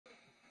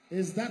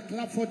Is that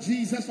clap for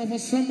Jesus or for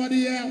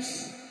somebody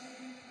else?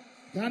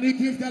 Can you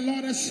give the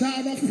Lord a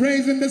shout of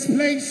praise in this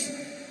place?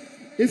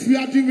 If you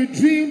have been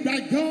redeemed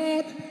by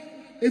God,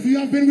 if you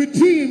have been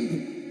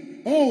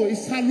redeemed, oh,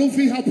 it's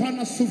Halufi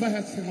Hapana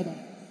Suvahetaba.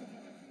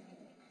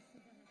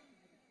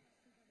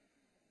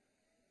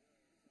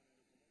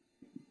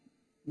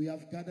 We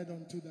have gathered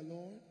unto the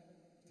Lord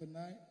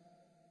tonight,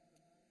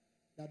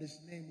 that his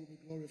name will be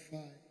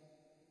glorified.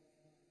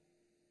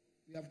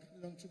 We have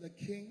gathered unto the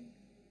King,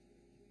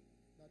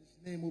 that his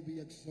name will be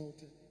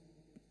exalted.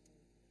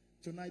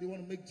 Tonight you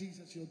want to make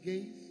Jesus your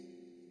gaze,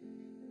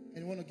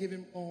 and you want to give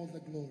him all the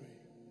glory.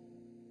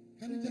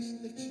 Can you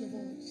just lift your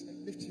voice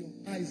and lift your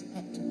eyes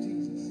up to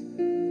Jesus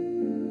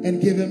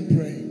and give him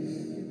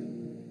praise?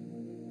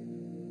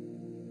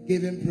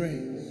 Give him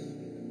praise.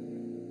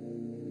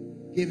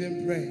 Give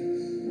him praise.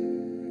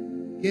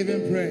 Give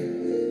him praise.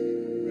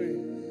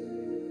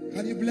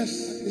 Can you bless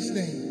his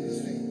name?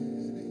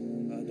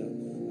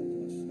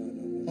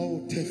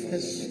 Oh,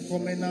 Tefes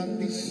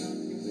Comenandis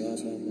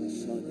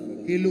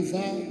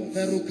Iluva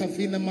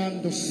Verukavina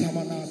Mando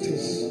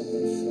Samanatis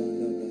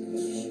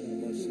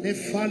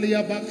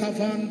Nefalia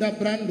Bakavanda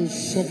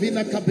Brandus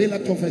Sovina Kabila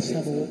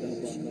Tovesavo.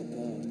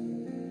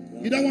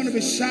 You don't want to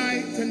be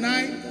shy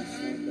tonight.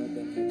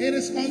 It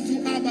is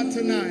unto Abba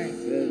tonight.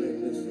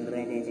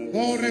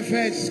 Go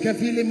refresh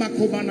Kavili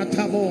Makubana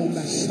Tabo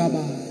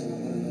Saba.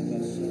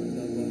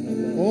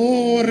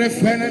 Oh,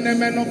 refene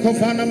meno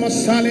kofana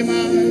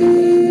masalima.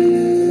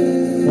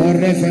 Oh,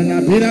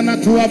 refena birana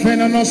tua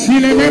fena no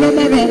sile meno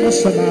mono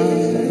sama.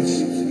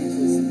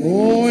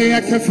 Oh,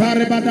 ya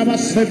kefare badaba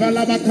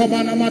sevala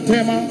bakobana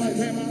matema.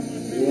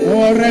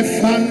 Oh,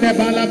 refande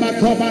balaba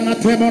kobana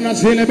temona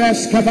sile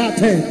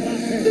beskabate.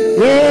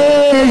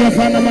 Oh, ya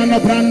fana mano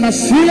brana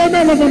sile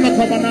meno mono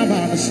kobana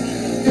vas.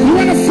 You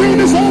want to fill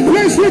this whole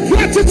place with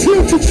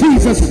gratitude to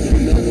Jesus.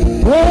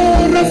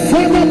 Oh,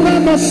 Rafana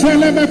Brahma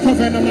Seleme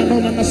Kovena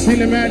Manona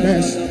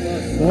Silimenes.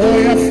 Oh,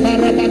 ya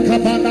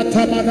Farabakabana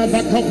Tabana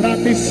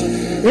Vakobratis.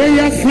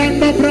 Eya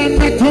Fanda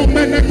Branda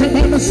Tomene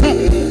Kabanasa.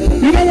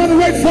 You don't want to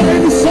wait for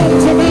any song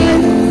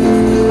tonight.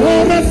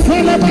 Oh,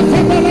 Rafana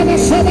Bakabana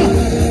Masaba.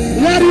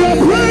 Let your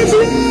praise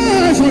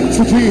rise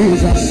unto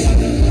Jesus.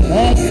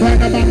 Oh,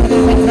 Fenamana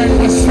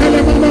Kovena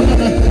Selema.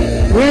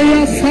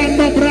 Eya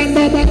Fanda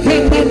Branda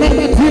Bakenda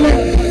Namatile.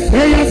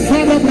 Eya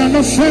Fanda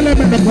Branda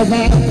Seleme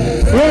Kova.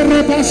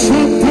 Ereba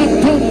Santa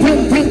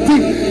Tontanti.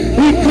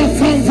 Ika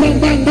Fanfan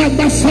Banda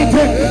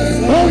Basate.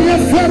 Oye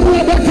Ferro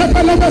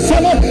Bakabala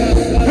Basale.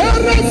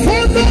 Era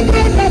Fanda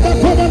Branda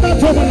Bakumana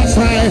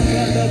Tomanasai.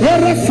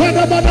 Era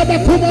Fanda Banda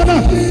Bakumana.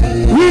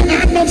 We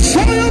are not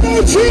shy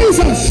about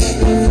Jesus.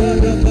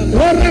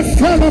 Era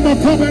Fanda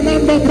Bakumana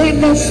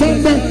Branda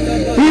Sunday.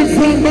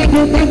 Iframba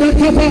Banda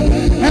Kaba.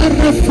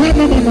 Era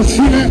Fanda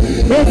Manasile.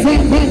 Efa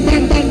Banda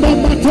Banda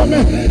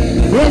Batome.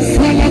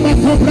 Efa Lama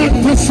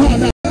Kobranta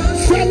Sada.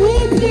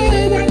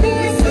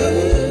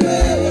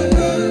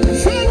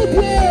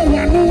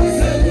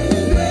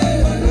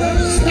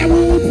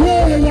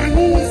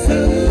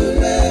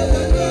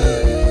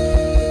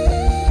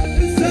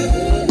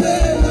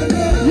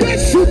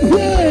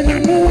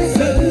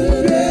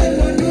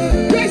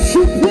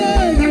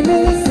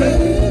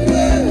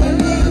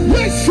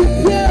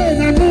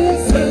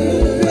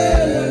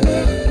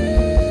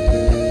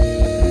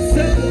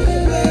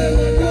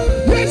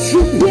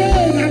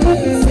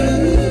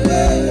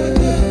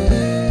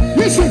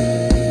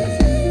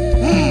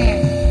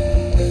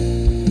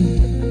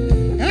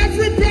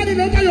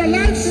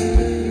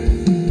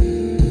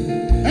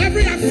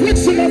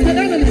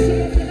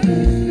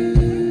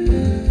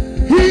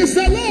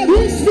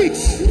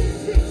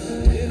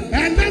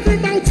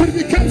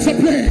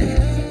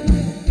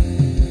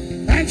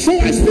 So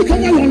I speak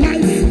over your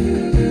life.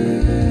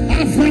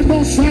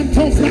 Afrano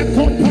Santo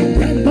Franco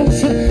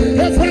Pampendosa,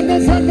 Efrano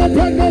Franco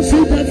Pendosi,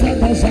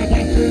 Efrano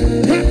Saba,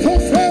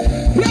 Catofe,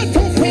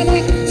 Plato Fama,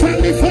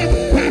 Salifa,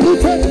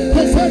 Barute,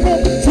 Cofeno,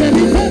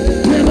 Serife,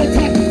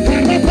 Perota,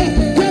 Carapa,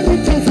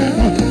 Peruta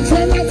Fema,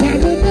 Sela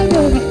Fano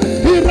Mona,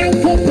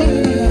 Iranco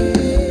Pamela.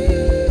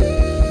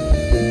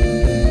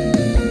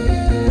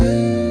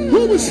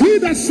 Who was he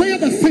that said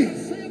the thing?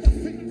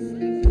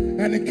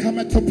 And it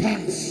cometh to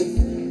pass.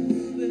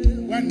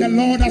 When the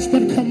Lord has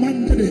not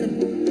commanded him.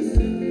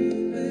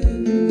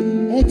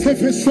 I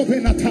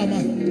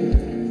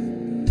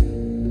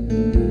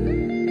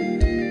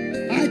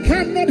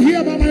come not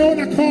here by my own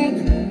accord,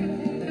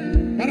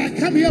 but I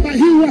come here by he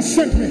who has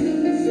sent me.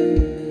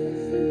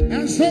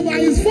 And so by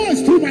his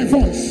voice, through my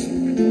voice,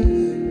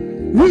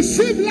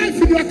 receive life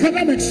in your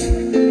academics.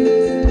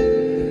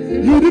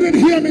 You didn't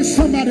hear me,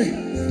 somebody.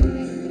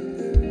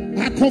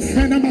 I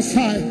confess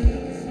Messiah.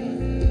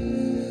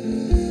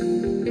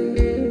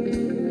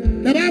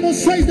 The Bible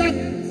says that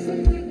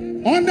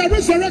on the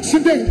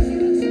resurrection day,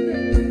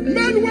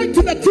 men went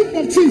to the tomb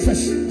of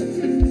Jesus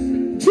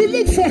to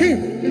look for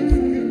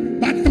him.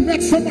 But they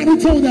met someone who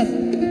told them,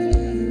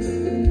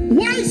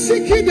 why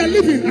seek ye the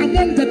living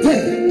among the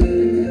dead?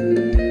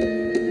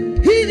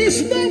 He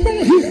is no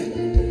more here.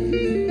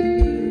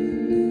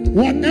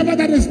 Whatever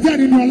that is dead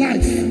in your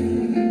life,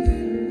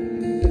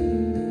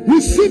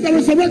 receive the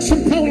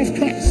resurrection power of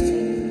Christ.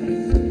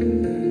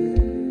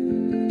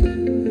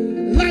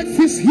 Life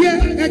is here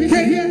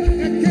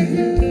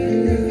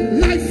again.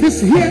 Life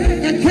is here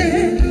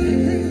again.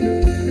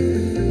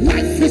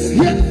 Life is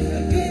here.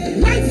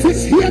 Life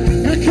is here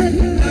again.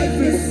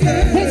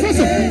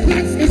 Professor,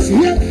 life is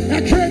here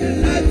again.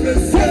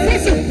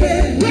 Professor,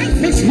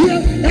 life is here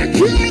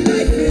again.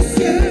 Life is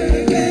here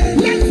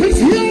again. Life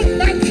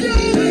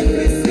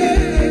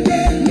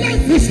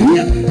is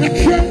here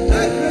again.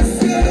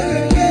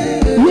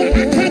 Your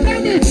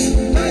academics,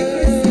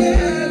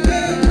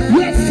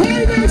 your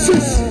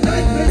finances,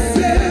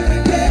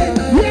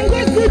 your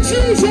work with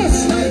Jesus,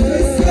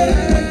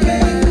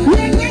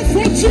 your love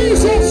for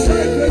Jesus,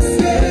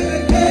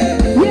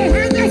 your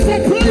hunger for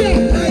prayer,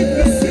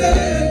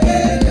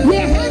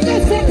 your hunger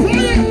for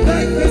prayer.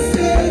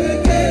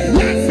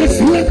 Life is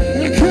here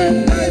again.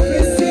 Life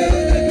is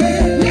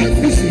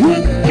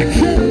here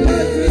again.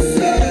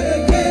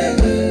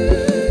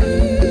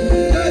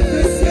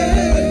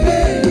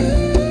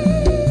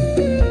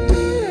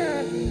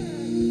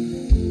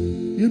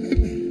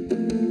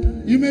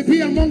 You may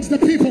be amongst the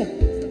people.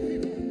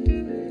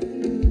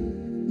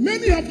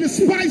 Many have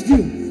despised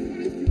you.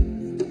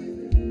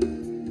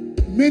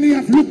 Many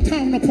have looked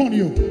down upon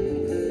you.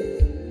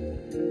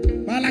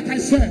 But like I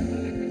said,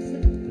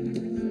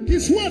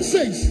 His word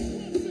says,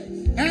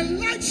 and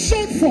light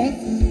shone forth,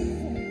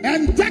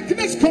 and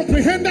darkness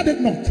comprehended it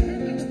not.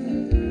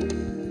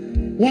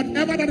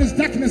 Whatever that is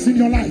darkness in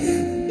your life,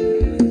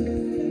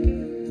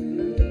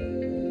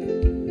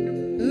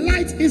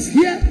 light is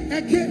here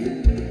again.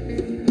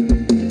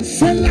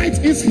 Say light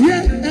is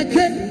here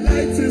again.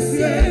 Light is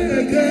here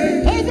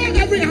again. Over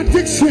every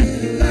addiction.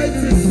 Light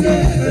is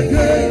here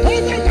again.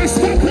 Over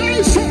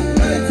masturbation.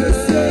 Light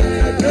is here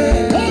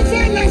again.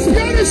 Over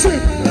lesbianism.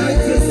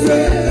 Light is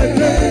here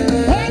again.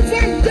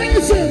 Over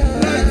gazing.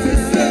 Light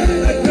is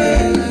here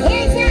again.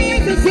 Over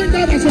everything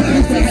that is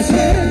against us.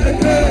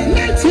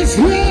 Light is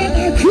here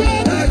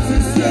again. Light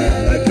is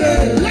here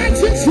again. Light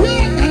is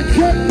here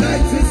again.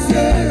 Light is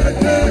here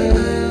again.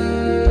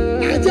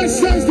 I just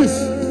sense this.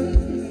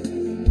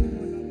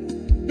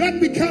 Don't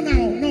be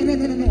carnal. No.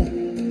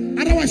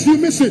 Otherwise you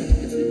miss it.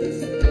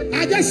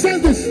 I just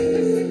said this.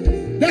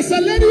 There's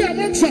a lady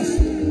amongst us.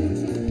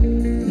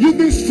 You've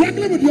been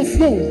struggling with your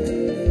flow.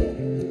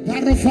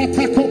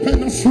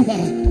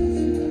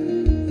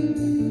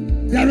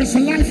 There is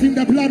life in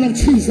the blood of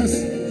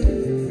Jesus.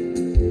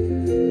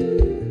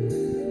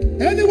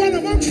 Anyone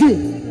amongst you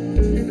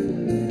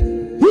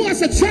who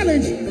has a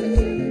challenge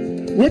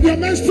with your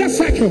menstrual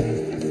cycle,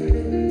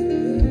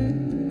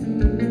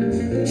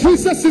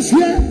 Jesus is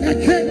here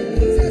again.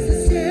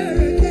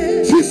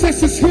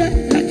 Jesus is here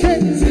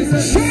again.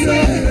 Jesus is here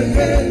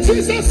again.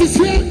 Jesus is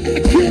here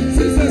again.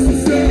 Jesus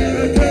is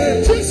here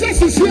again.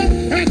 Jesus is here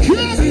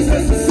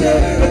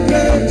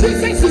again.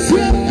 Jesus is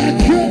here again.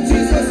 Jesus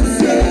is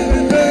here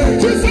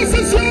again. Jesus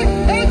is here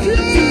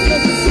again.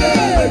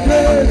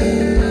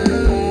 Jesus is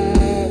here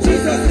again.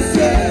 Jesus is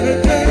here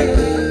again.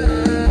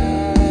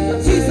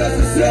 Jesus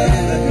is here again. Jesus is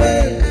here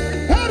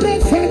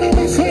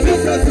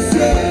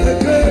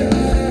again.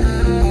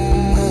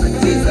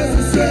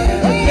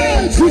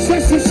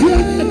 Jesus is here again. Jesus is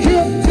here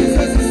again.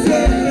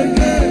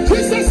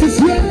 Jesus is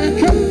here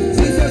again.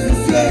 Jesus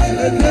is here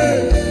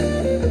again.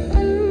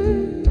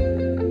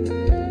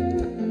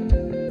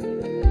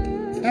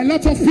 A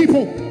lot of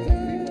people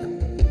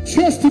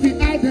chose to be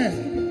out there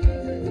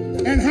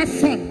and have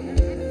fun,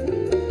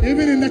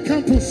 even in the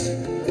campus.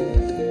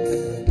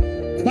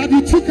 But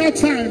you took out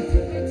time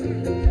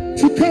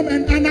to come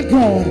and honor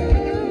God.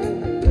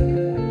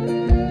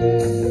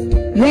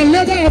 Your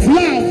labor of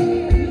love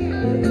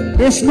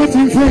is not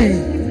in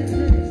vain.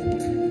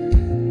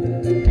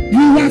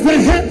 You are the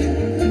head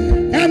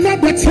and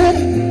not the tail.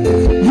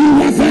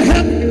 You are the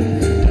head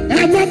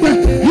and not the.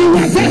 You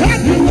are the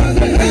head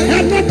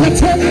and not the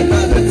tail.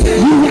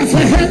 You are the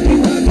head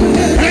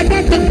and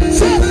not the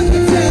tail.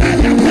 I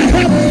am the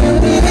head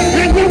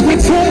and not the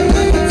tail.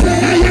 I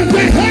am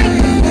the head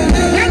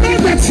and not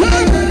the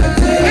tail.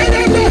 I am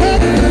the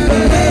head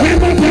and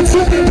not the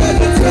tail. I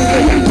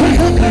am the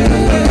head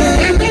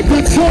and not the tail. I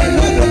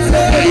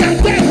am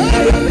the head.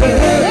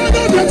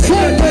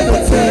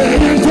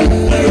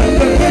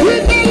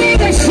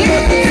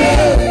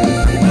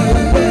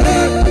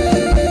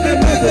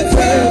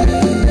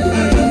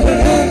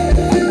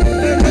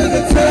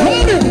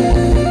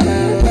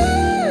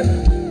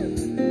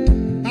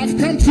 I've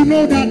come to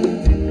know that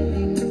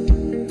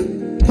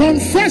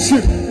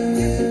confession,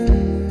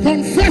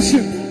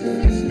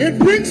 it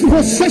brings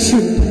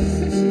possession.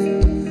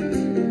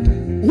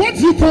 What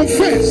you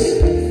confess,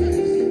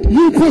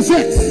 you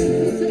possess.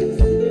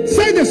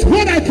 Say this: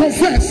 what I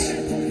confess,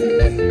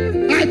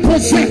 I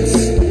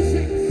possess.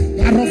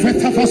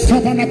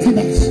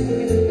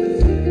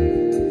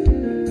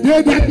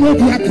 They that know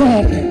their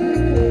God,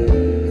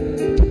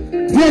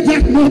 they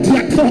that know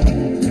their God.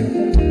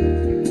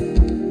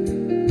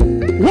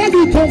 What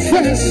you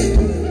confess,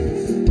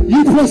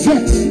 you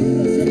possess.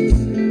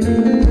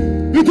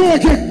 You go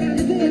again.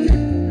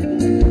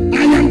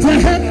 I am the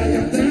head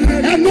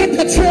and not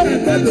the tail.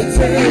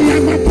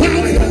 am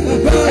above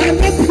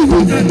and not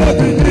beneath.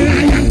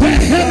 I am the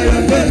head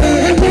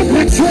and not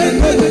the tail.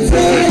 I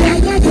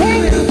am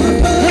above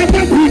and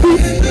not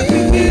beneath.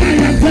 I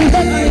am the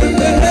head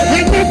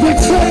and not the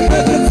tail.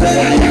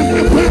 I am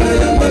above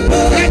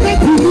and not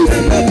beneath.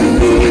 I am the head and not the tail.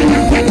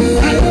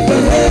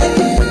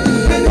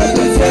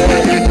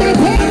 I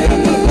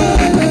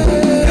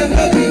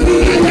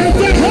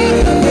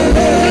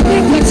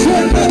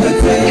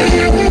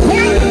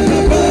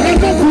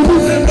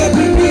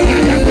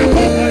am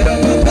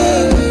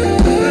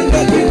above.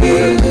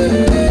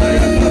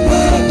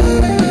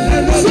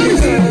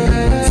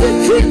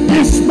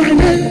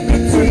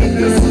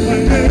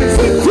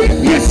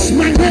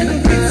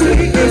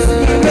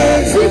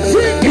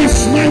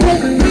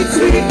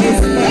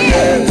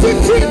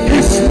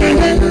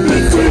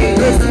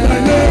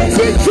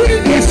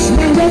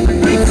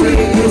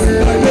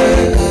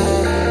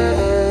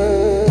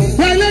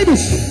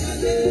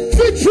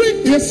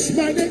 Yes,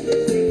 my name.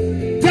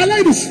 Yeah,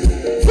 ladies,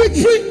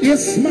 victory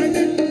is my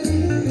name.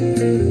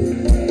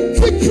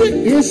 Victory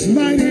is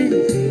my name.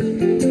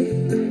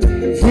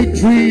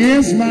 Victory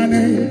is my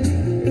name.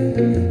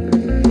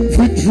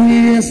 Victory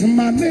is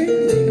my name.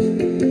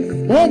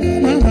 Oh,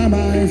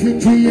 my,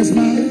 victory is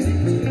mine.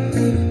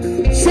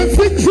 So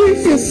victory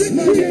is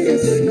my name.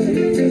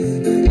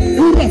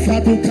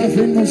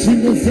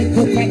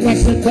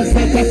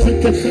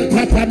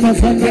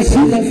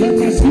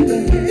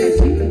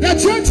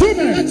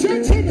 Gentlemen,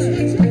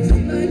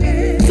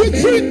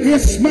 victory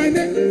is my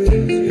name.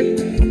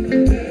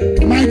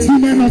 Mighty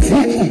man of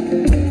valor.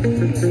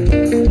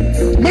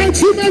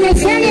 Mighty man of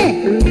valor.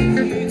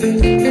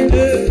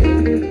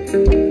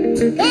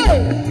 Oh,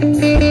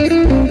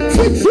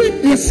 victory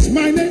is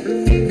my name.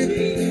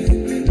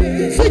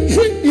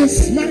 Victory is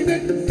my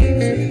name.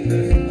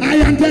 I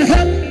am the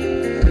head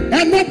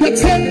and not the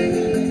tail.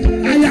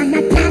 I am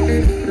above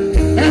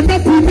and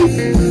not beneath.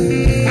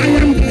 I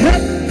am the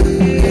head.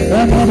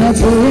 So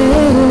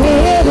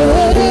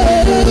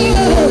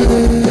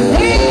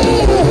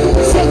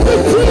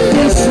victory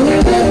is my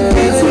name.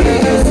 Victory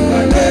is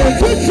my name.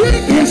 Victory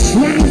is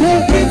my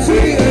name.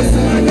 Victory is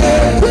my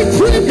name.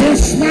 Victory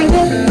is my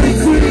name.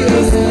 Victory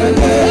is my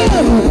name.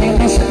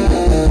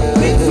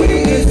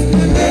 Victory is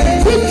my name.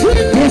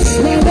 Victory is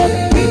my name.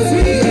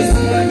 Victory is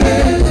my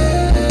name.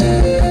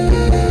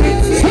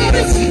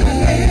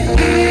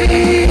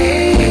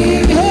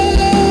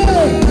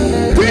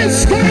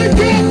 This guy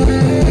got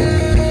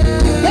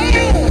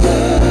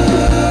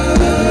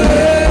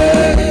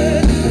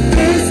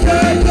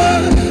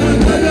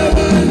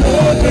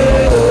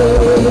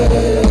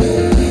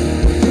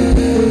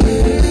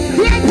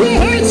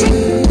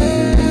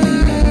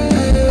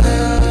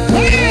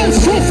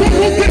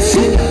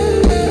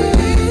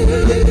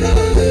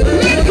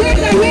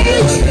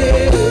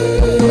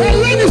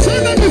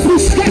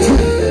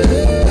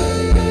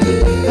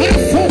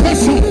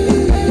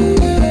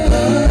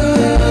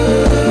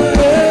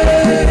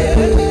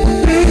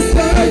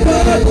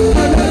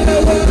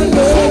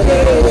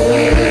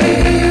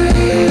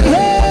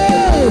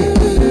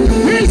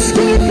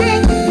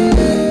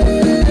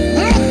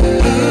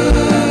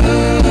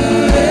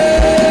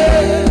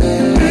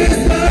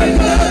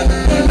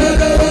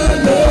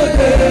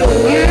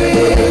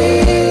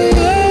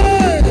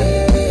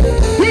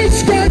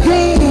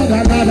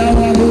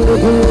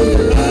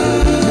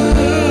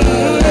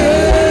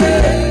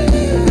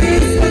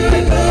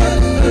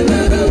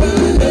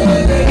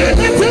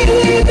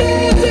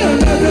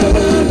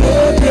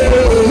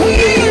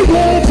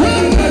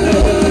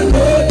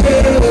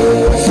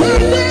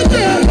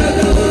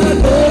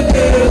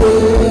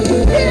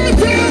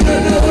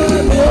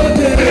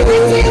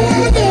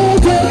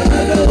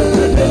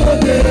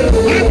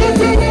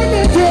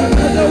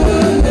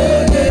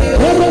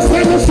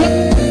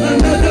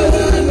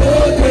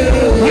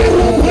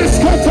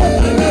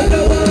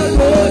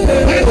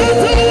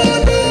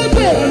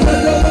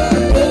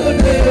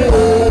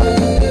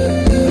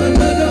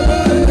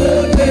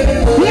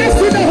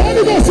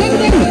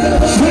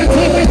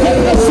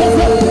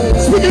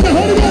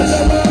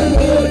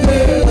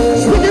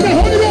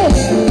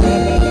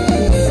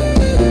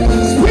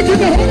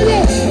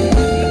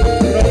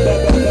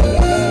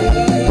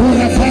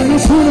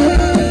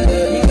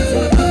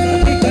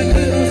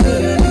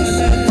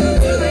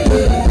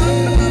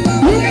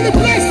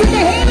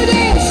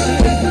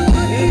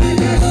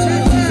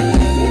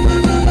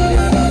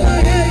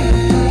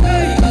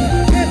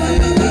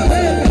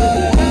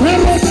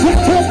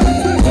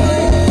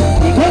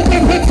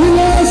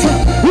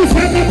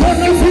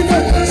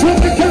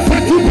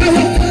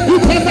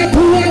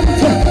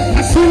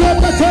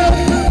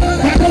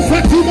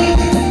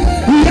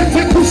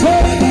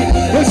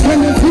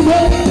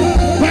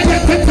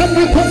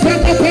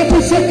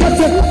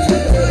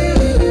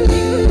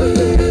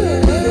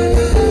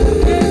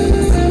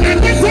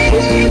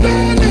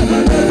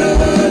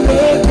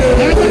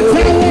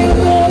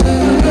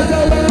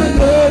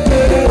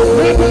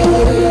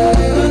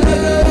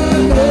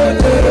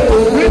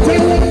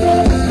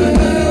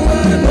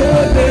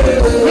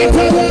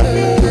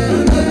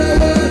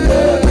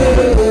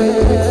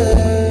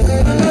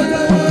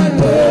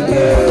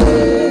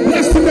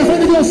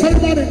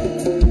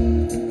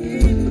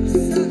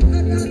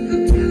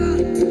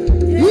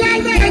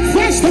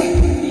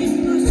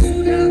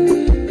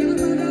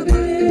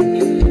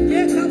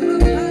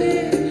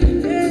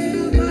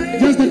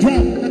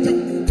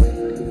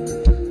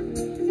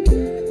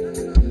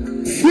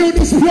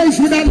praise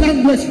without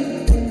language.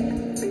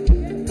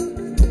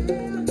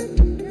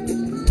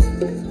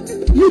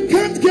 You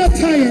can't get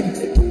tired.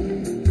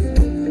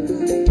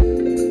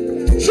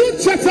 Jude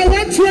chapter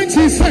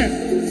 120 said,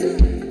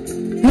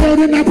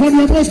 building up on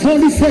your most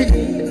holy faith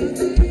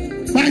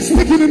by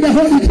speaking in the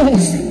Holy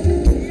Ghost.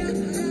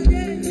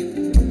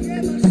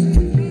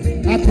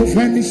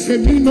 Akufeni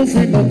semino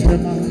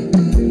fenotema.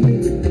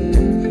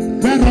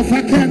 Pero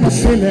fakeno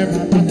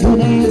selema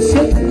batuma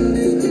se.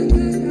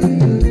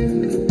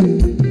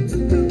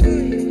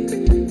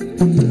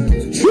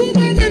 2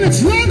 more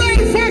minutes, louder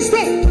and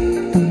faster.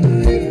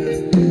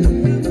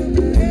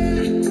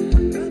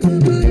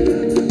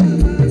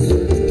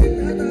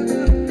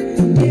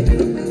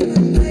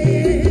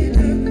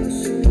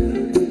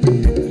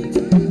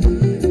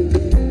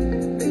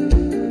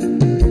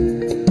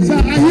 So I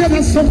hear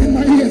that song in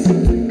my ears.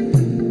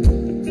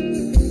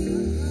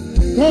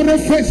 Go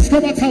refresh, go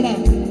batawa.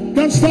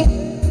 Don't stop.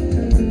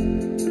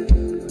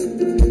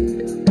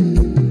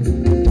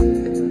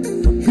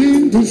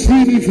 Vindu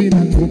sini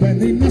vina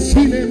kubeni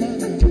masile mana.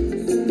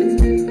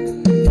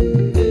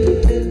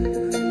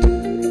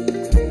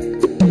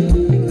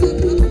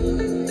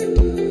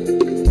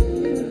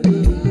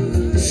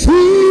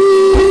 See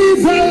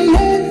the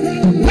Lord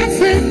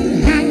laughing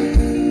hand.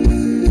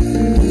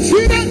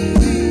 See that?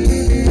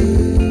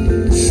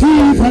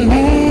 See the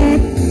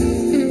Lord.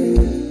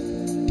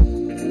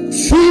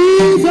 See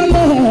the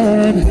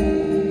Lord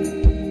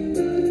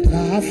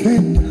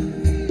laughing.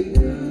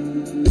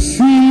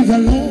 See the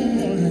Lord.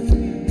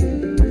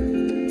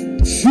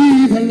 See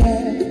the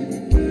Lord.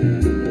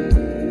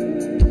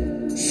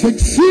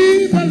 See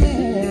the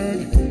Lord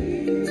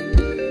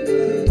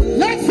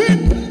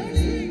laughing.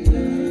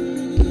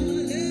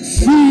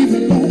 See the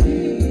Lord.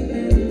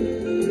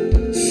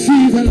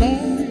 See the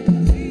Lord.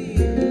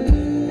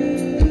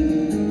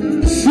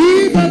 See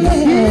the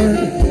Lord.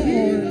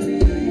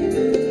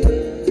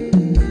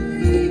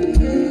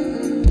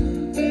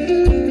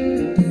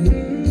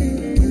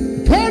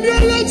 Can you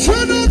let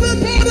turn everybody?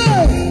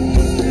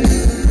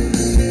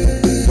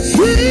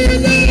 See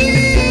the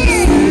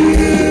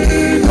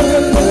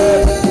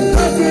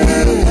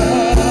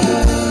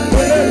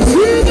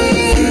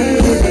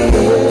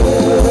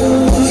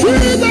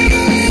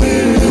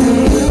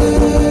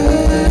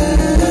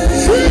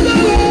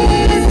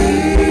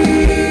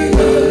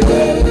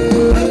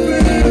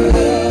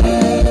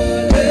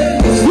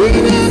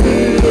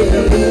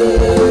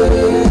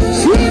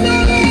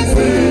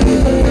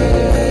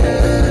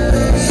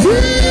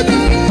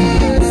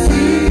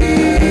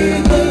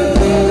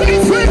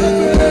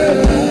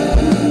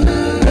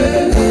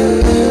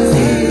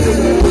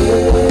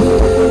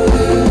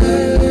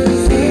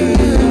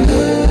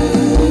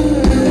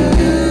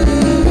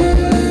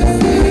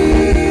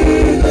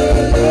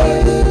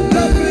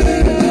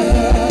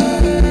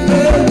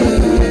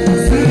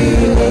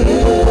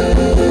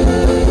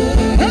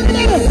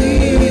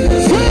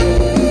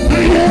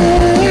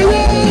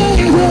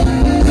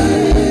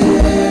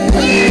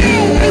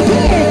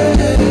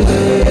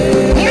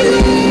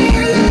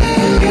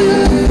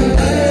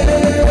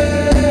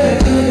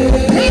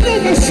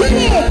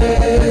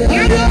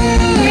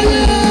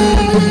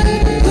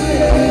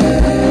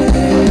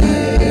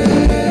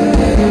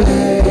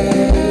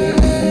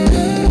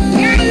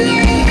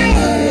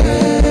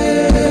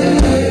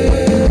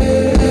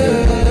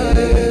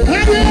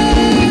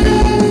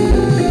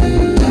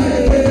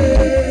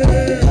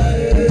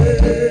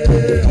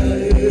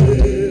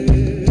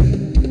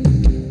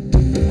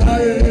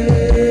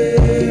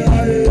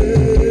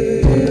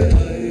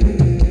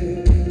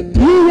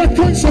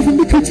workers of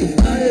iniquity,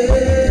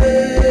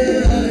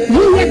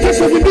 you workers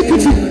of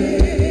iniquity,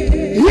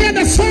 hear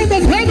the sound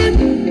of heaven.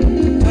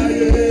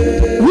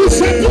 We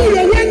shall do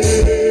your works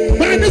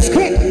by this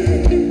clock.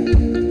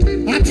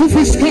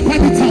 Atufis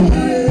kapanita.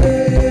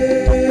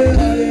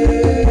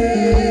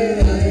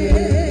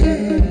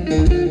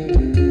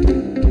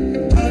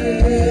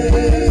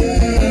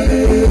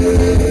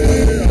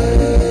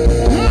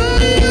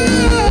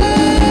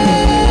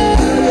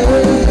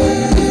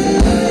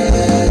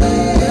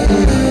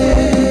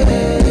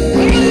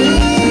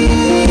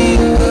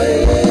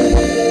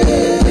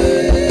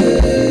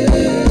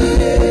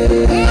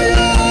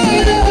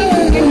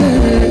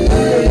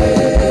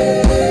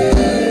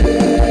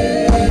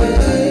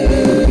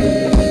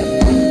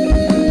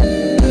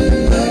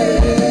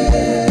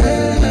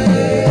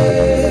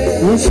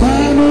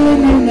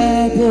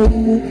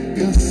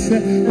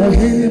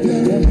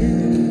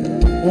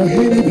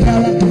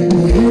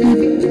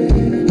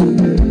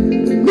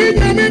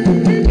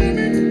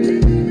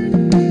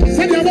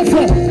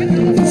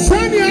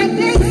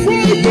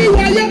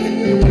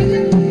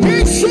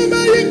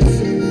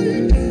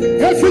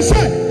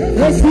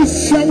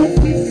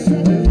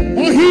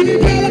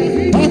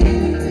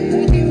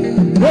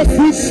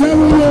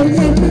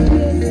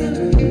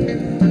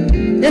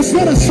 It's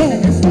not a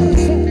song.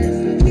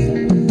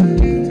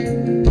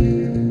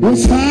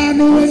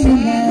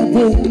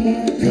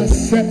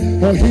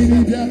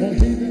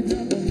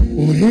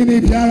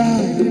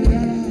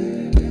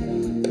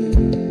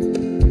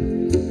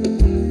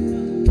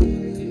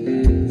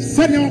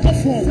 Send your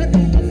before.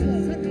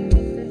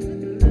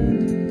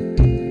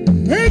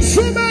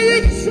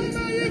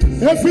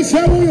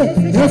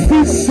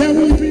 Every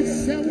seven,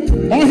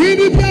 or he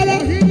did better.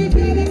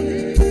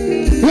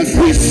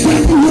 Every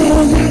seven,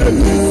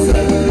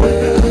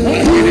 or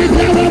he did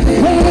better.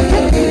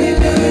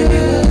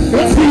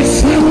 Every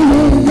seven,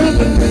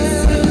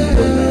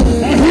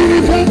 or he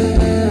did better.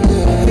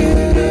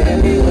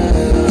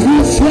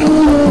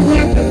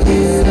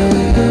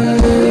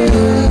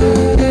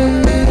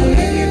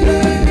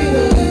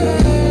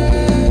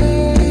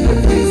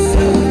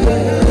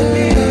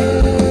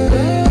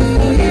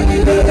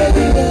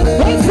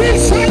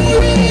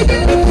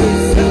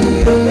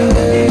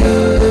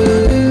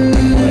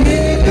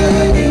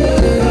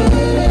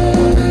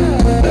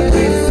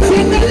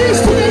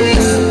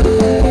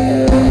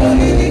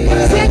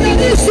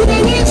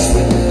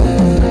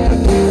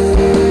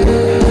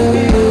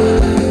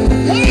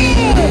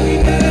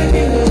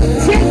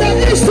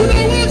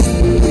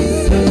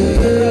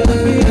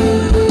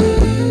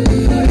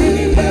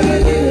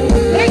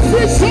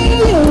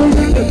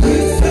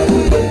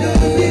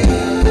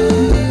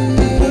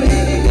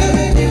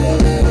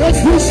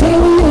 Every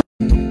seven,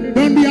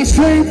 don't be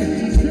ashamed.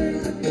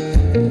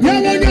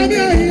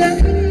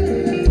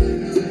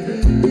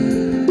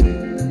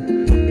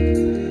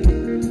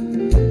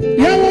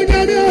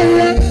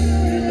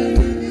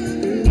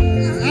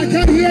 I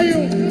can hear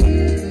you.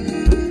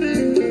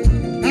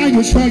 Are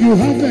you sure you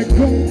have a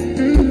goal?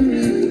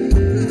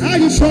 Are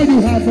you sure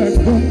you have a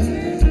goal?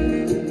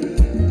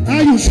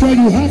 Are you sure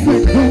you have a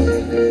goal?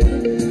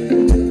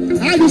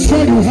 Are you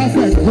sure you have a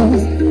goal?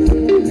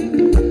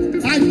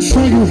 Are you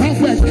sure you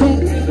have a goal?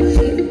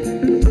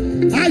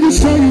 Are you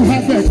sure you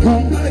have a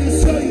God?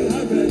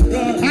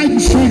 Are you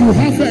sure you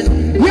have a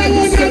God? Are you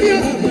sure you have a God?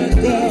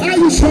 Are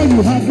you sure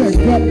you have a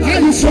God? Are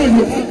you sure you have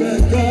a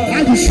God?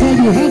 Are you sure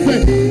you have a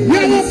God?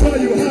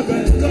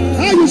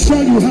 Are you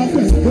sure you have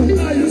a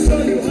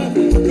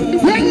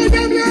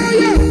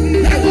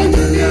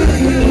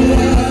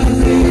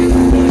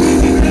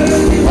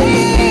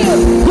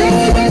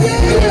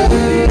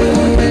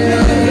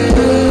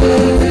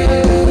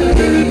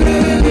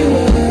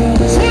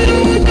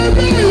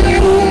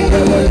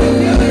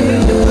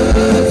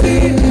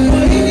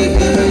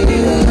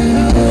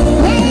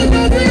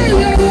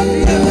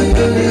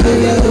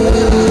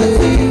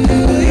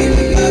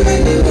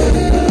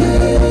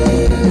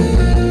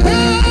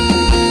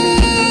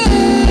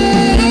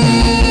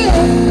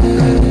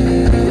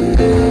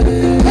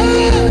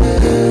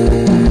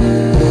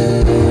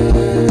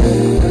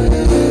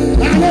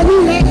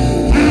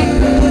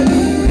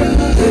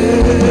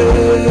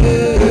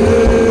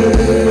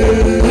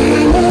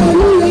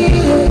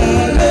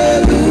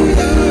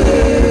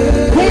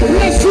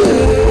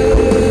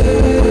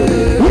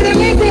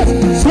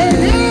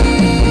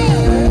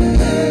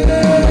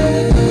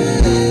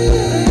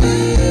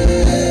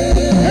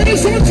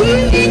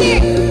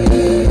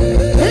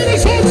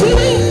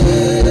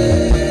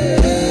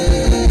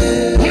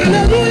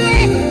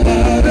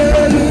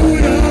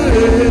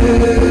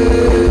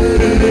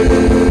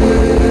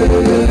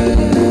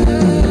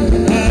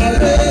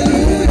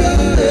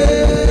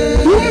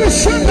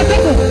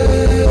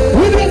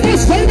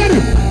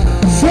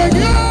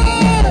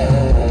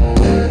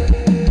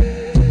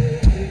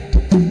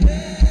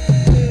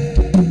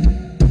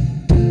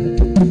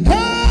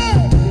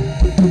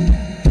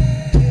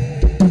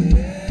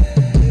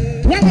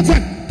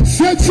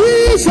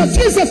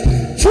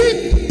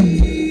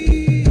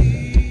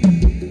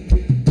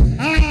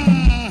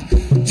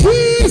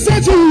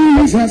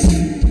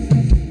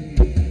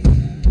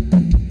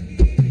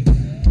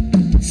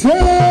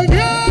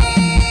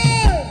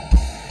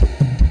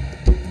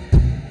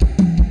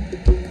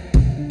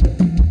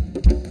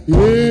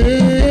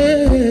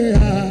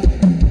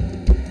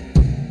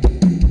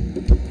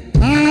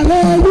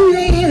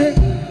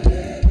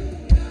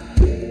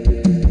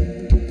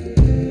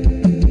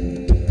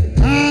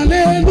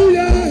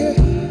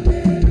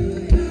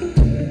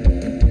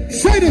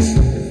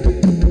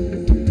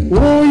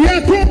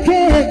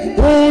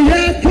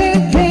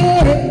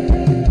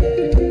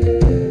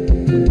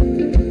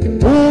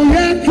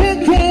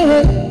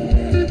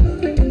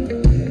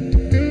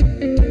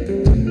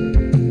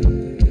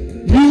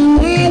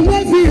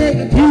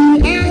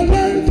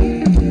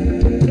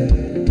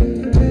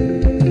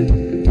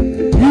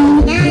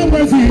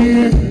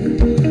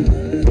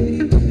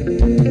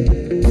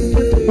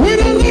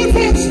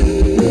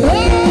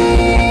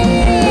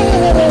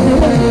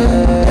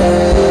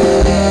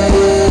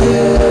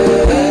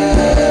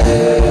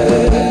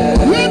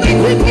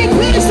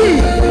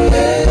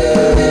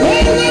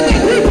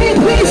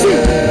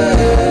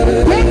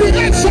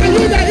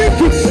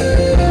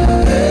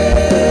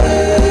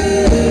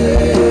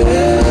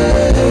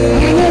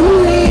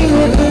Hallelujah.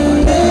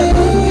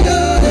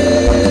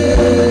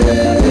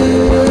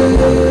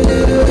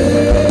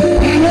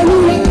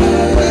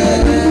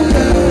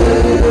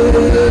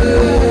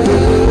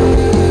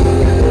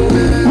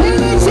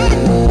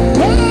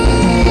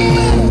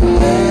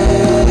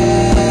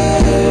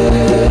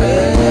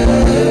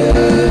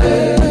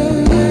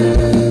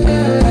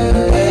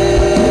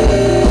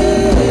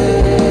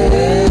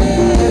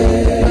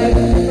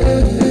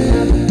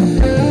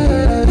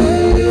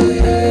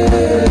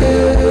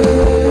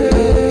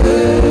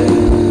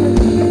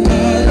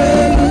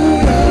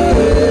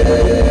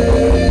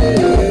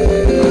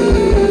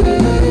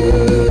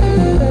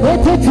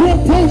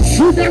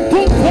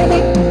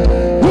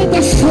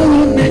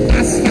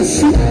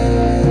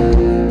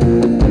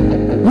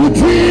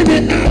 between the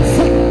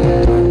Alpha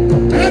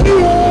and the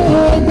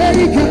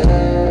Omega.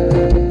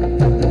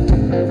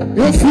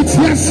 If it's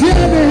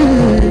Yasiane,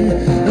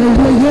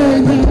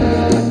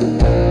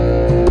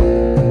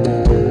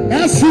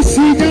 SCC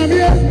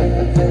Gamia,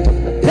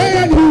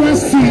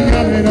 KNUST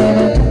Gamia,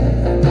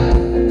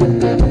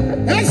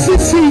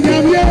 SCC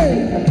Gamia,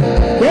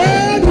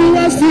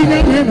 KNUST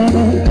Gamia,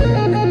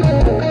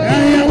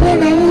 and I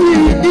want to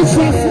read this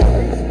one.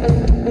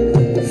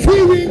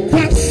 Feeling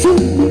that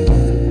soon,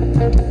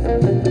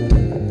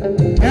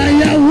 and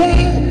I want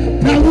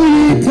to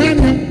read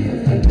Daniel.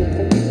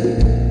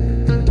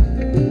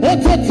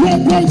 Oto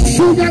trouble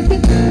sugar,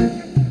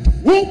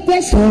 won't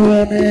pass on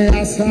the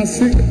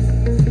assassin.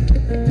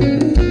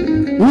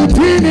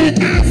 Within the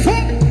Alpha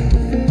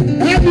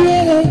and the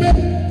Omega,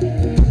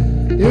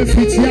 if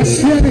it's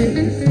Yasiane,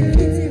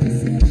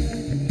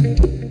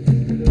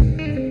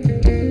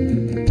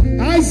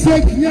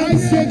 Isaac,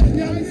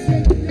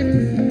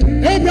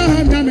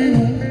 Abraham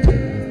Yamino,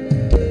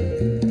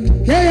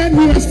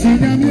 KNUST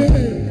Yamino,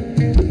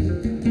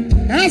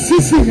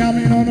 SCC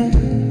Yamino,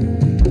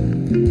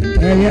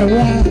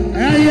 Ayawa,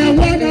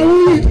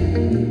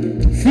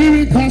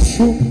 Feeling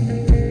Castle,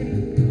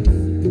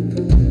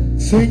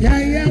 sing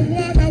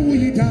Ayawa.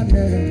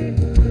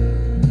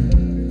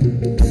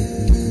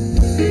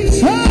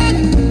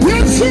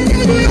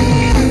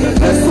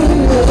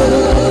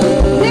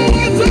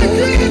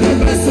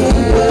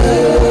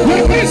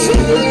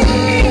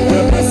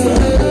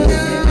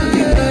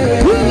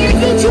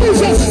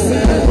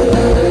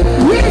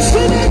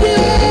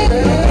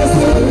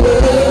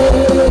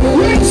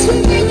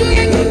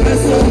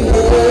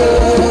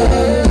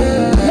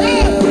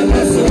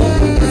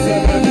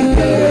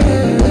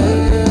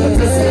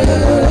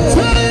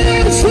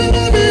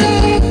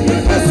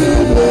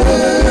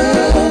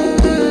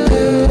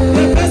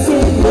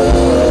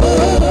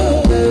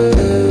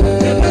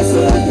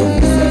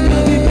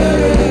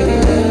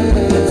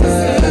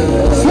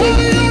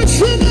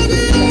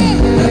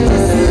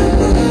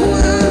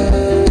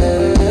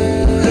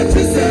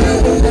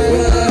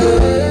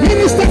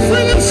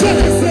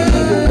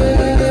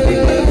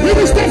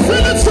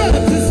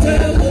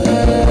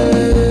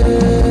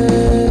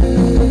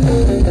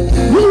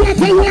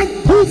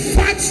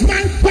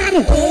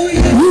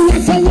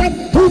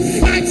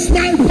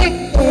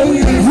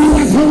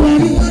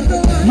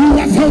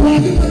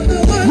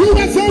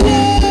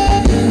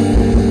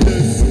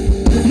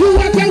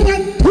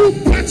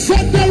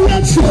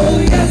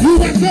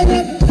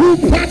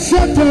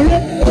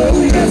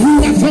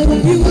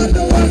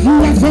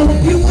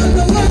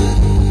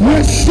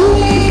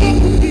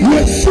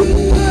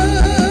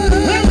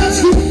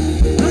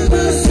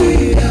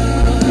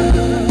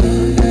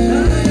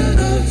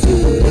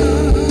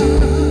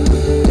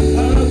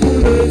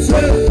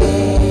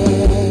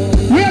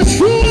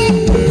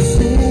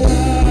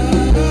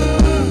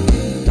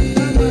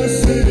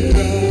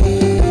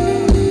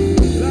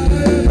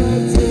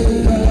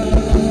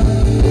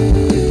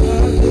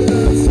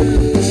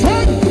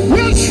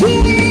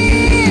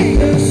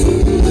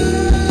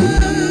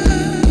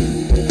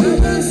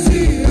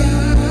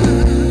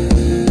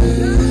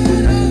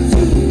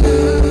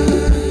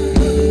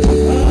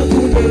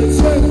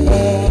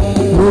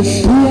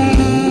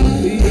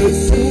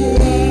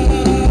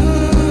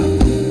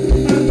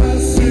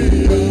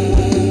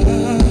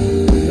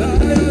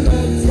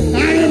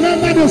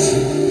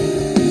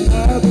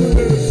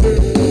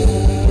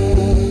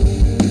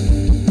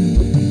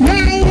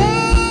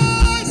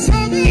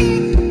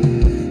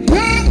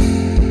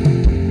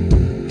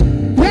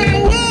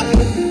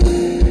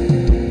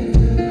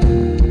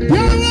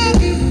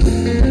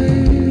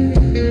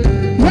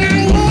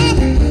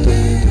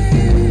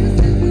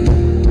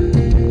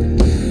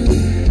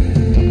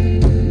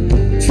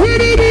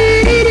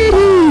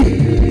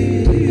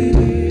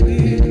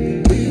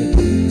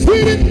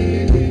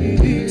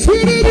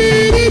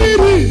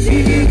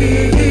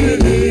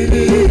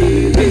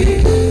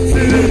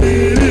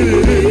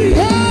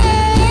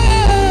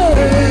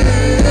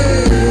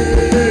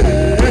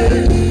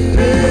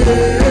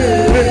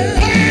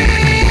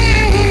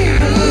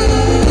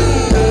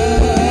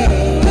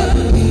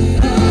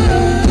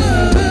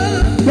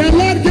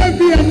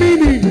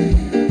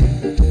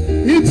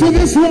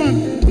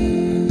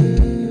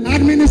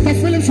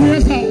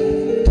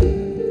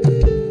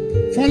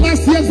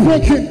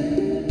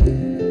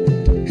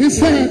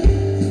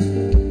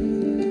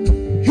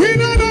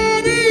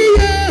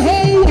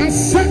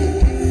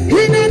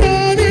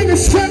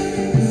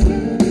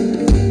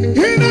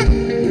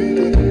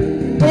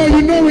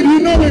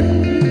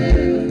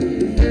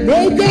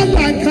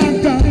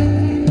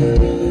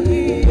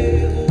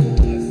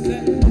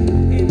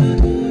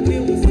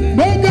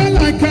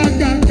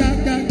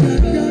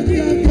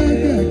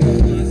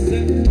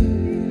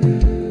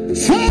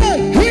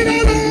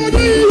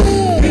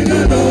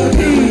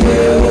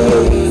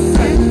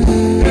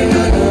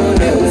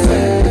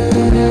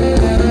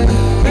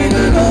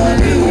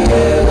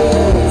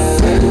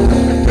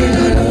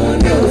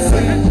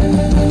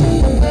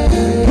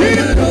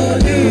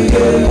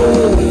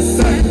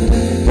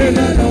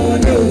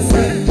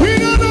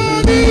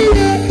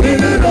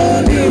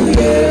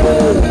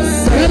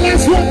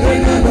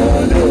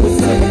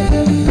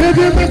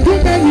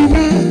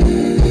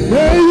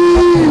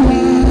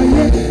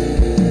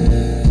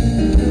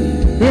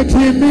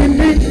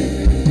 Timini,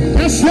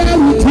 that's how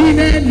we teen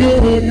and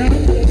Yona.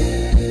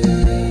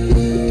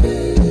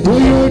 Oh,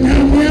 Yona,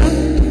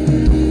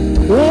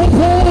 oh,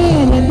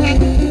 Mama,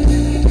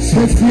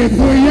 Sefie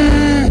Boya,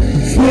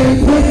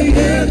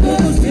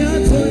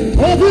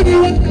 oh,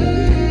 Bidiwa,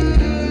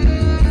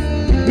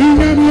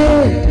 Inamio,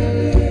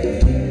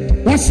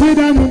 what's it?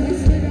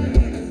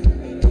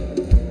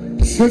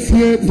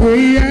 Sefie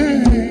Boya,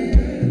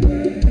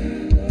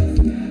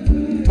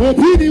 oh,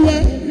 Bidiwa.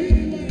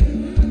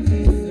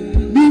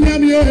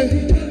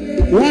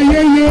 Why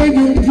you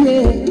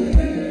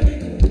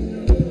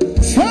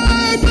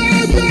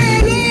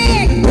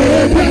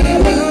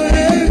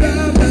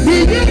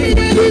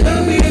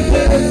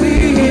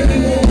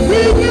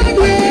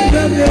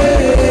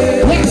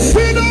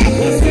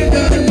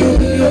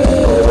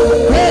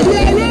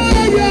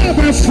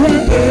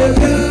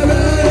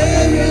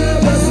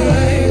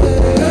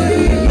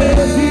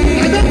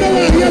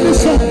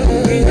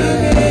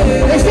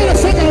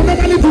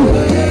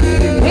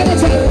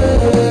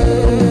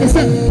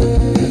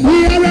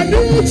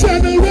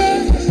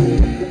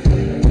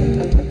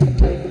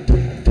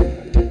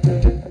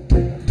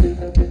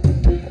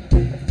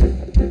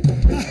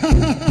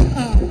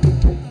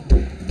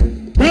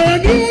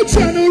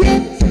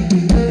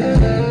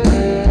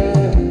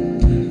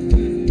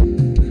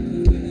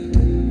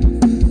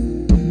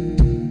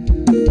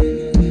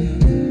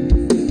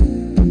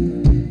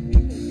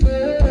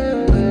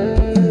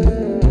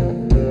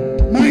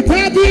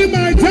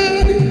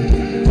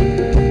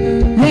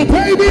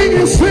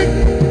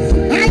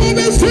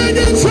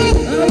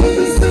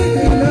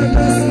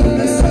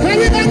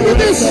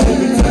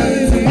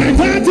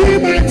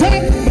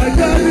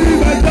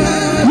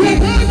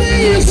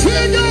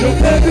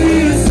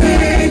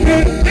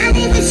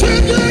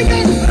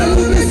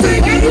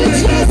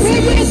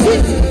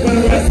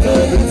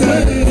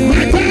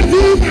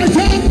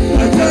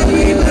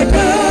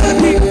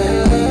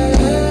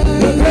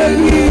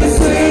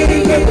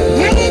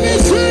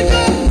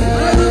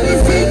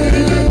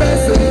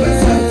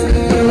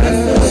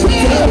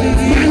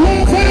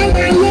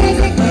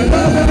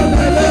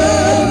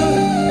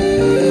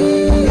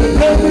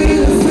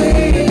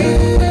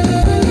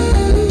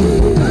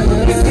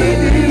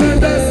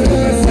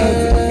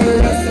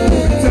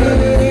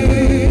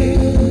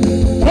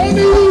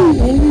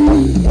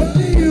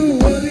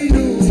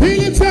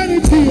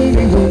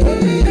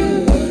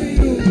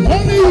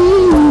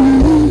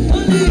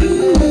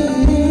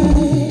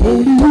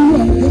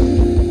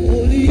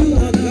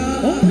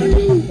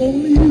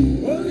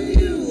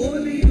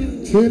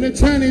till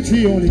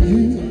eternity, only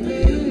you,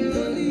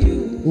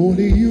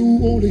 only you,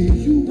 only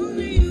you,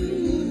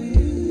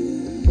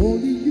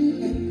 only you,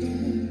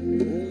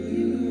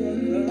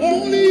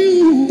 only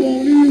you,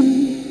 only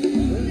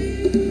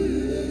you,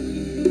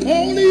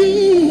 only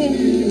you,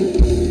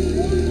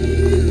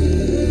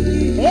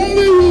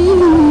 only you,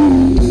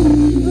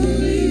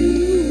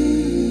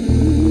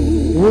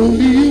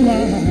 only you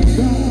are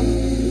God.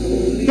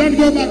 Don't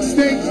go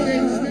backstage.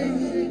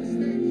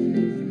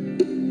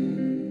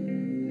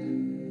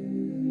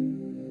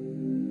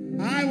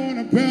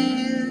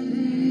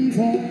 Burn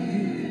for you.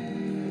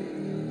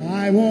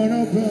 I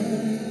wanna burn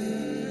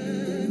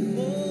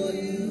for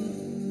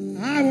you.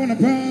 I wanna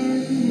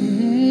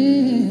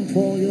burn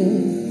for you.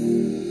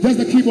 Just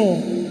the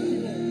keyboard.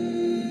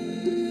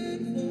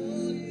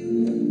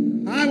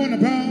 I wanna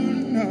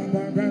burn, burn,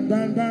 burn,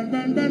 burn, burn,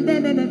 burn, burn,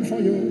 burn, burn for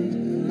you.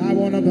 I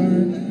wanna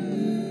burn.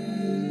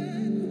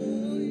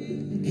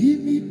 Give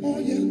me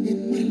oil in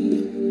my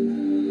life.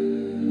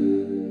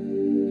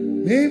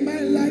 May my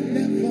light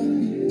never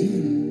be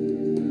dim.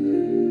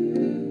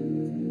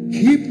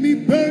 Keep me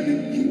burning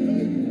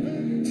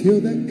till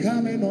the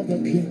coming of the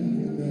King.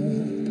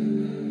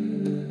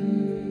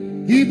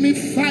 Give me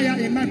fire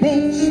in my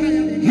bones.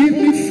 Give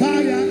me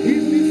fire.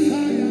 Give me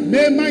fire.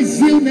 May my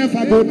zeal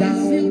never go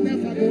down.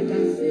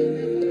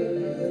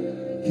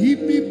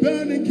 Keep me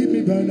burning. Keep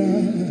me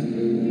burning.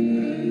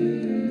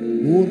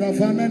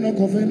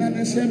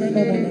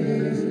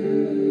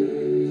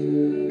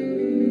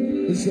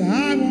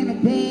 I wanna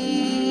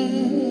burn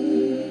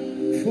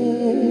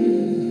for.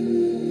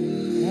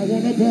 I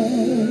wanna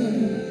burn.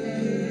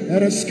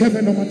 There is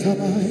Kevin on my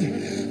time.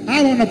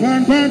 I wanna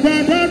burn, burn,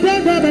 burn, burn,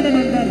 burn, burn, burn, burn,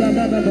 burn, burn,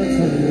 burn, burn,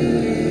 burn.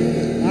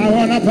 I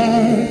wanna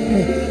burn.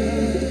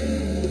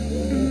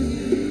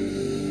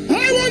 I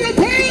wanna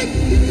burn.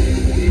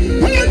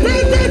 Burn,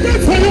 burn, burn, burn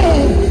for you.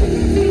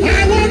 I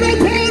wanna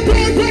burn,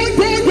 burn, burn,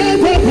 burn, burn,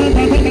 burn, burn,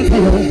 burn, burn for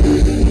you.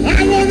 I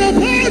wanna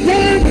burn,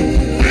 burn.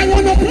 I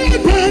wanna burn,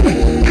 burn.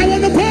 I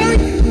wanna burn.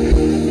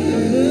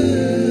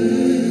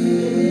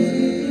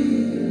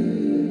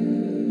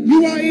 You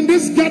are in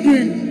this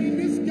gathering.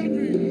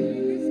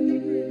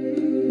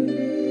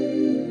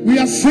 We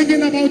are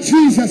singing about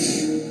Jesus.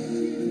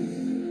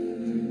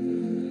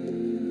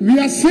 We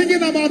are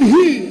singing about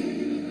He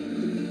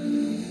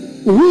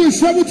who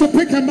is able to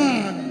pick a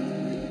man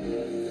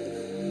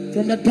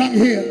from the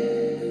dunghill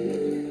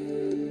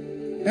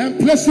and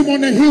place him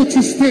on a hill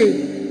to stay.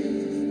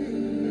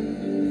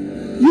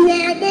 You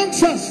are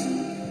amongst us.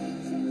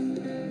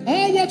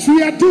 All what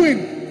we are doing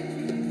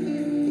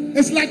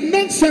It's like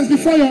nonsense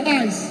before your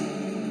eyes.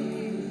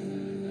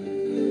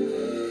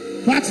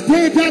 But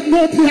they that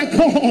know their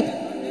God,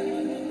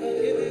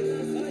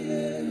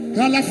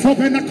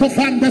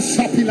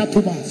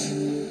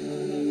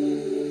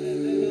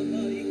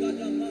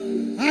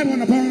 I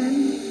want to burn.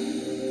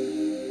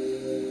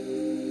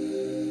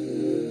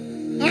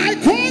 I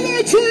call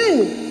out to you.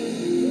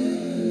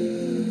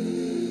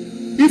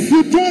 If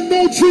you don't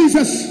know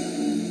Jesus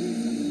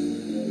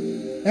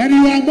and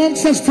you are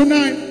amongst us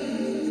tonight,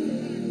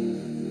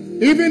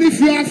 even if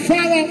you are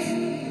far off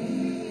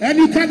and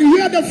you can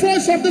hear the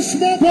voice of the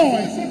small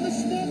boy,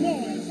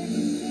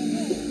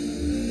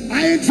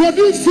 I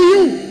introduce to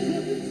you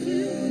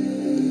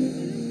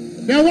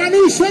the one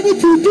who is able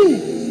to do,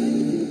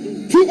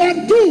 to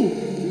undo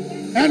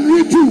and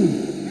redo.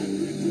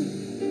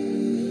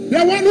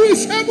 The one who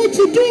is able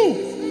to do,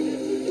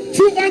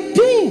 to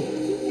undo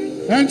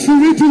and to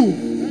redo.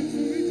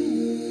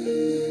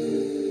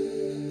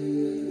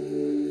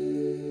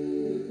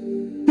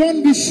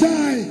 Don't be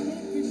shy.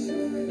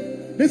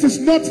 This is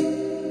not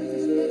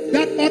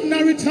that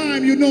ordinary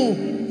time, you know.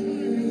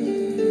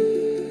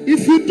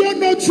 If you don't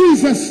know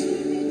Jesus,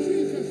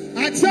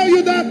 I tell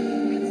you that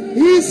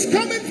he is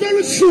coming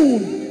very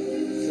soon.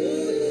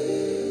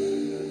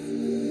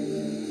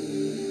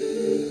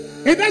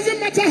 It doesn't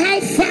matter how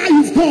far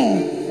you've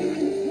gone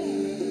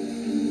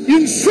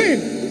in sin.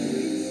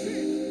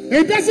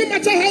 It doesn't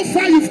matter how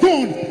far you've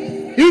gone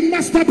in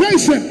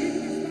masturbation.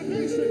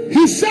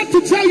 He said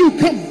to tell you,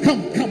 come,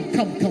 come, come,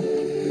 come, come.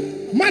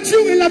 Matthew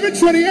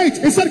 11:28.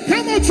 He said,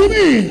 come unto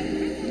me,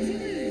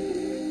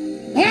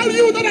 all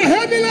you that are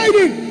heavy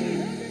laden.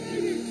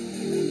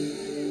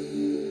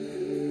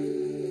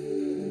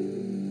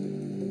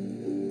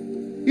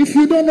 If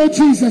you don't know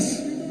Jesus,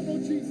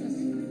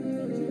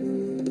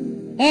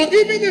 or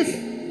even if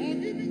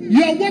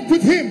your walk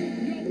with him,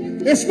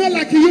 it's not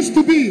like it used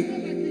to be,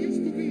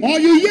 or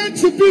you yearn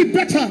to be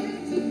better,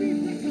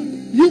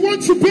 you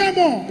want to bear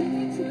more,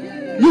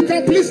 you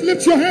can please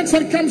lift your hands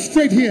and come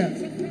straight here.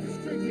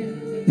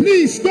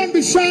 Please don't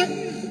be shy.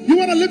 You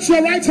want to lift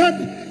your right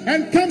hand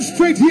and come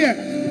straight here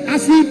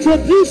as we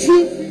introduce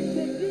you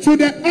to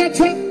the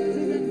author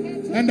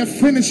and the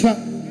finisher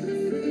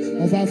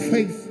of our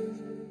faith.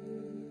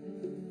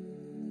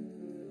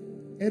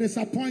 It is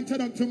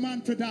appointed unto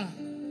man to die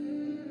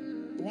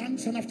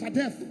once, and after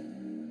death.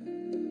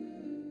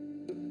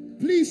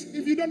 Please,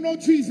 if you don't know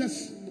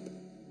Jesus,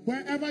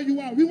 wherever you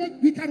are,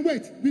 we can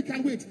wait. We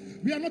can wait.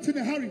 We are not in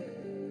a hurry.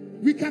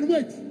 We can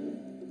wait.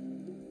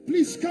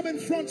 Please come in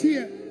front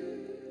here.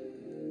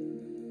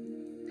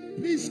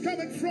 Please come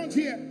in front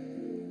here.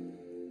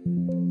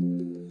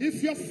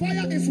 If your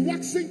fire is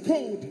waxing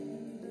cold,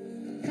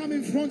 come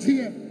in front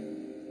here.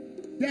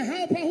 The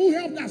helper who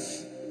helped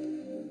us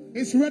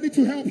is ready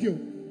to help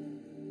you.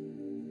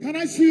 Can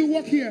I see you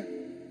walk here?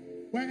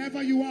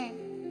 Wherever you are.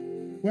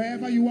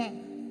 Wherever you are.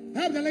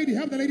 Help the lady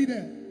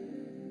there.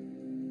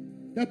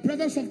 The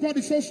presence of God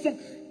is so strong.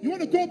 You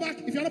want to go back?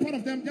 If you're not part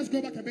of them, just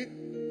go back a bit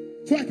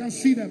so I can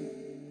see them.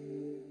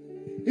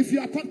 If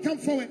you are part, come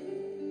forward.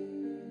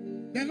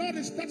 The Lord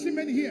is touching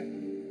many here.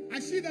 I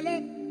see the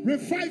Lord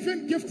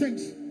reviving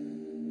giftings.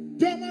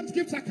 Dormant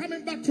gifts are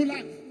coming back to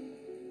life.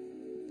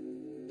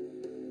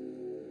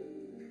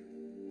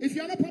 If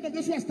you are not part of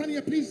those who are standing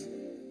here, please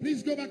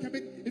go back a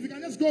bit. If you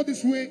can just go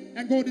this way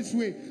and go this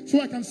way so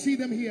I can see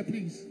them here,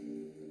 please.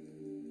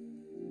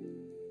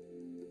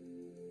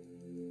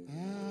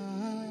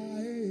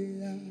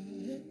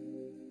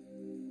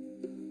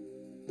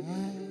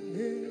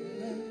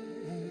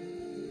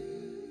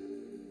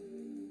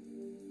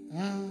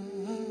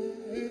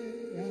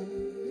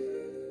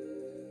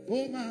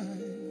 Oh my,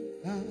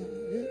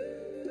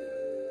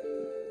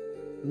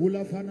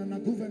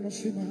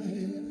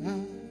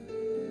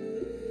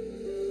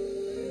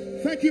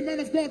 thank you, man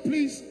of God.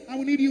 Please, I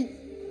will need you.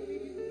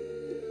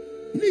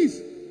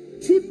 Please,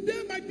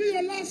 today might be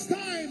your last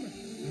time.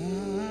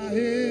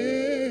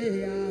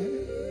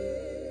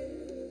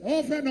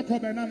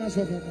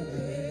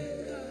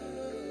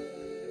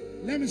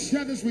 Let me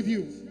share this with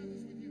you.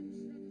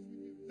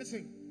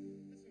 Listen,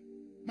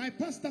 my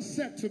pastor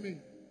said to me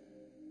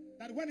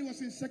that when he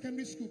was in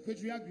secondary school, could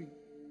you agree?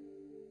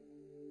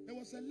 There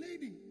was a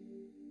lady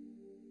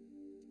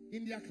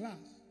in their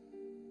class,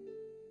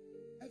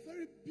 a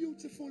very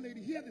beautiful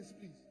lady. Hear this,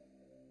 please.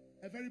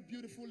 A very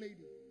beautiful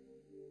lady.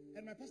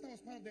 And my pastor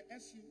was part of the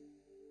SU.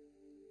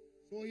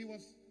 So he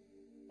was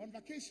on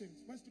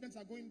vacations. When students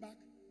are going back,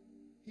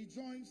 he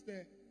joins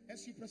the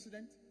SU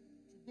president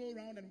to go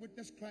around and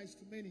witness Christ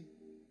to many.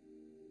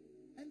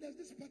 And there's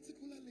this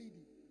particular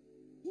lady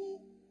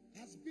who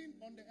has been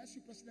on the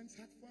SU president's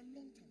heart for a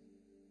long time.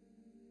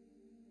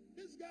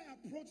 This guy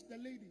approached the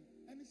lady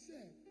and he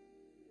said,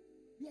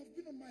 you have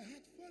been on my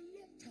heart for a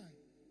long time.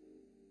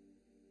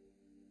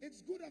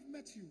 It's good I've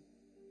met you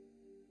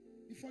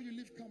before you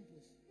leave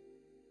campus.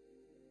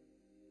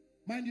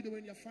 Mind you, they were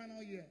in their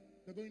final year.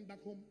 They're going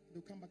back home.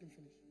 They'll come back and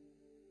finish.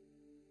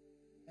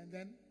 And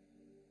then,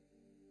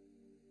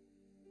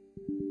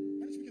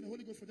 can you speak in the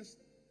Holy Ghost for just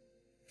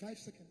 5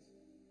 seconds?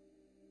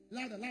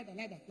 Louder, louder,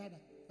 louder, louder,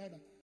 louder.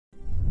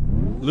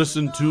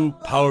 Listen to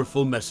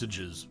Powerful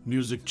Messages,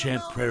 Music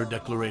Chant Prayer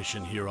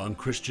Declaration here on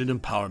Christian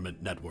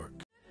Empowerment Network.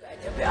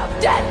 You're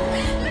not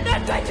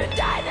going to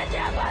die, the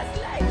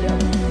devil's like you.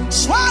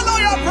 Swallow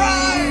your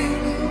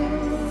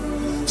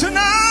pride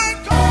tonight.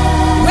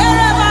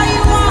 Wherever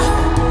you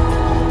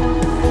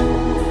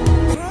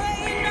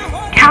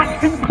are.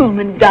 Catherine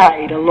Kuhlman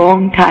died a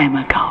long time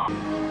ago.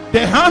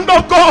 The hand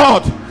of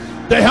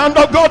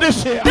God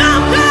is here.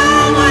 Come,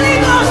 Holy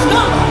Ghost,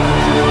 come.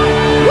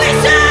 We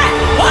say,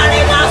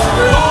 Holy Ghost,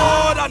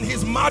 God and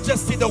His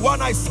Majesty, the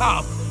one I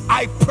serve,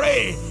 I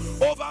pray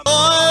over.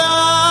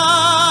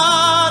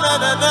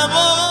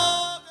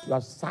 You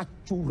are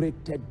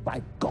saturated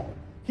by God.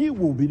 He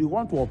will be the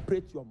one to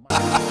operate your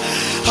mind.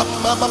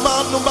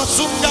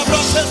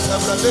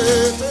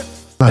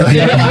 But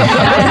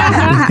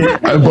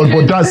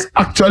that's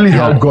actually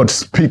how God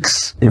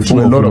speaks to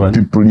a lot of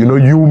people. You know,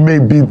 you may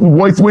be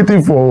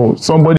waiting for somebody